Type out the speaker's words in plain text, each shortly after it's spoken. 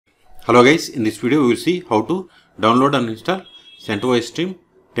Hello guys, in this video we will see how to download and install CentOS Stream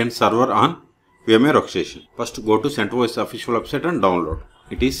 10 server on VMware Workstation. First go to CentOS official website and download.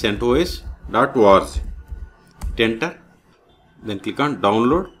 It is centos.org. Enter. Then click on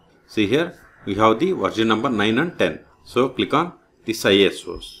download. See here we have the version number 9 and 10. So click on this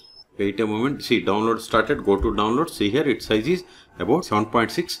ISOs. Wait a moment. See, download started. Go to download. See here its size is about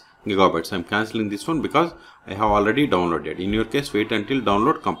 7.6 gigabytes. I am cancelling this one because I have already downloaded. In your case, wait until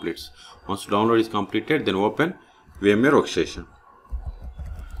download completes. Once download is completed, then open VMware Workstation.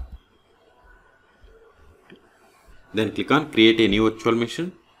 Then click on create a new virtual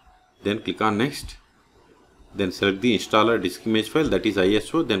machine. Then click on next. Then select the installer disk image file, that is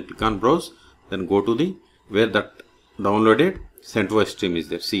ISO. Then click on browse. Then go to the where that downloaded CentOS Stream is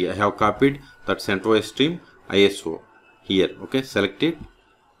there. See, I have copied that CentOS Stream ISO here. Okay, select it.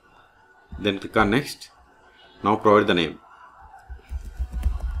 Then click on next. Now provide the name.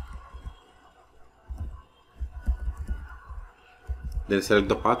 Then select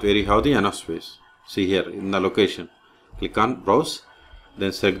the path where you have the enough space. See here in the location. Click on browse.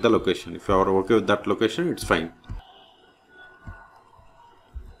 Then select the location. If you are okay with that location, it's fine.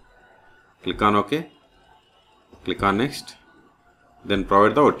 Click on OK. Click on next. Then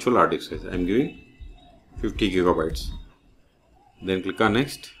provide the virtual hard disk size. I am giving 50 gigabytes. Then click on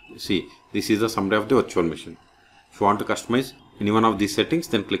next. See, this is the summary of the virtual machine. If you want to customize any one of these settings,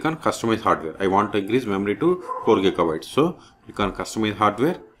 then click on customize hardware. I want to increase memory to 4 gigabytes. So click on customize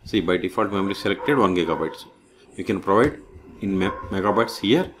hardware. See, by default memory selected 1 gigabytes. You can provide in megabytes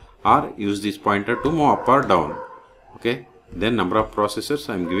here or use this pointer to move up or down. Okay. Then number of processors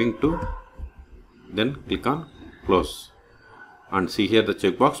I am giving 2. Then click on close. And see here the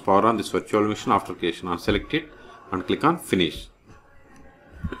checkbox power on this virtual machine after creation. Unselect it and click on finish.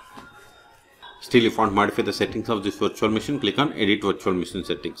 Still, if you want to modify the settings of this virtual machine, click on edit virtual machine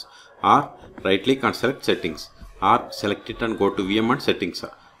settings, or right click and select settings, or select it and go to VM and settings.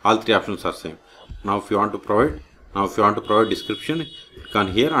 All three options are same. Now if you want to provide description, click on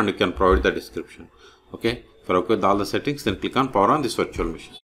here and you can provide the description. Okay, if you are okay with all the settings, then click on power on this virtual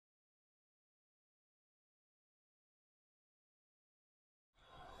machine.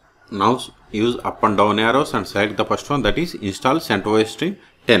 Now use up and down arrows and select the first one, that is install CentOS Stream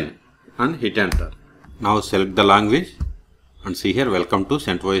 10. And hit enter. Now select the language and see here welcome to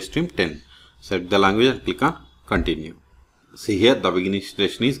CentOS Stream 10. Select the language and click on continue. See here the beginning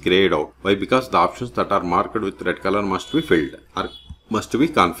installation is grayed out. Why? Because the options that are marked with red color must be filled or must be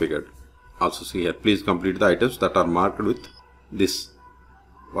configured. Also see here, please complete the items that are marked with this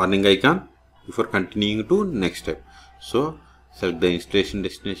warning icon before continuing to next step. So select the installation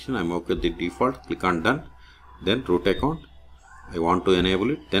destination. I'm okay with the default. Click on done. Then root account. I want to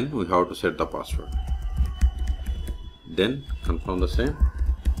enable it, then we have to set the password. Then confirm the same.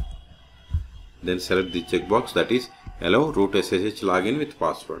 Then select the checkbox, that is allow root SSH login with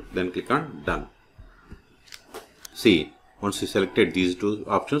password. Then click on done. See, once you selected these two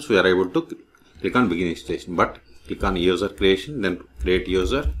options, we are able to click on begin installation. But click on user creation, then create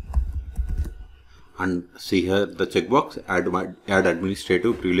user. And see here the checkbox add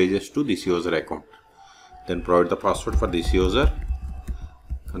administrative privileges to this user account. Then provide the password for this user.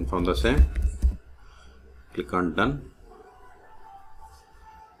 Confirm the same. Click on done.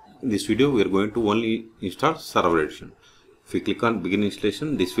 In this video, we are going to only install server edition. If we click on begin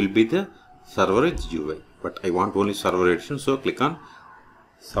installation, this will be the server GUI. But I want only server edition, so click on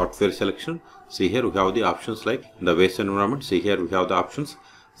software selection. See here we have the options like the base environment. See here we have the options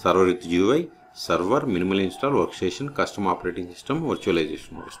server with GUI, server, minimal install, workstation, custom operating system,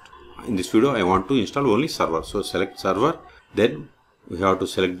 virtualization host. In this video, I want to install only server. So select server. Then we have to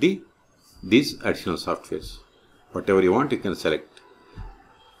select these additional softwares. Whatever you want, you can select.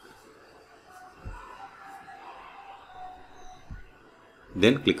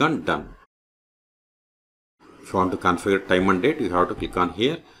 Then click on done. If you want to configure time and date, you have to click on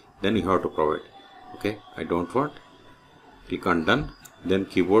here. Then you have to provide. Okay, I don't want. Click on done. Then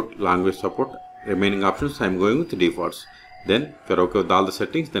keyboard language support. Remaining options I am going with defaults. Then if you are okay with all the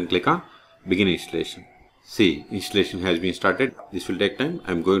settings, then click on begin installation. See, installation has been started. This will take time.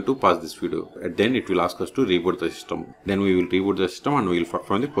 I am going to pause this video. At then it will ask us to reboot the system. Then we will reboot the system and we will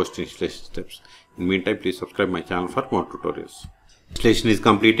perform the post installation steps. In the meantime, please subscribe my channel for more tutorials. Installation is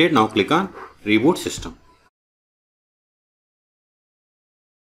completed. Now click on reboot system.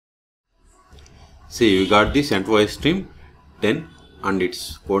 See, we got the CentOS Stream 10 and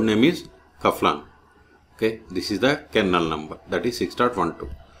its code name is Kaflan. Okay, this is the kernel number, that is 6.12.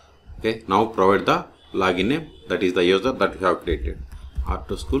 Okay, now provide the login name, that is the user that you have created, or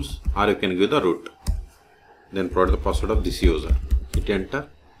to schools, or you can give the root. Then provide the password of this user. Hit enter.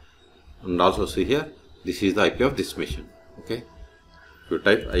 and also see here, this is the IP of this machine. Okay, if you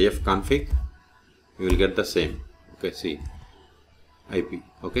type ifconfig, you will get the same. Okay, see IP.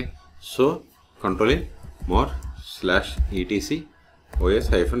 Okay, so controlling more /etc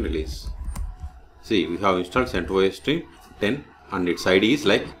os-release. See, we have installed CentOS stream 10 and its ID is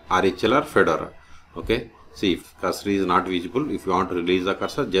like RHL or Fedora. Okay, see, if cursor is not visible, if you want to release the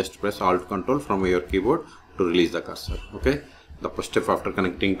cursor, just press Alt Control from your keyboard to release the cursor. Okay, the first step after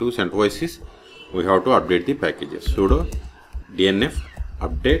connecting to CentOS is we have to update the packages. Sudo dnf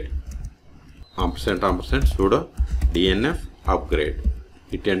update && sudo dnf upgrade.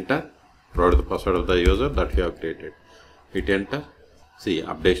 Hit enter, provide the password of the user that you have created. Hit enter. See,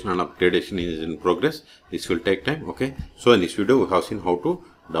 updation and upgradation is in progress. This will take time. Okay, so in this video we have seen how to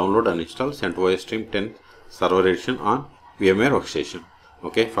download and install CentOS Stream 10 server edition on VMware Workstation.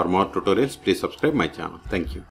 Okay, for more tutorials please subscribe my channel. Thank you.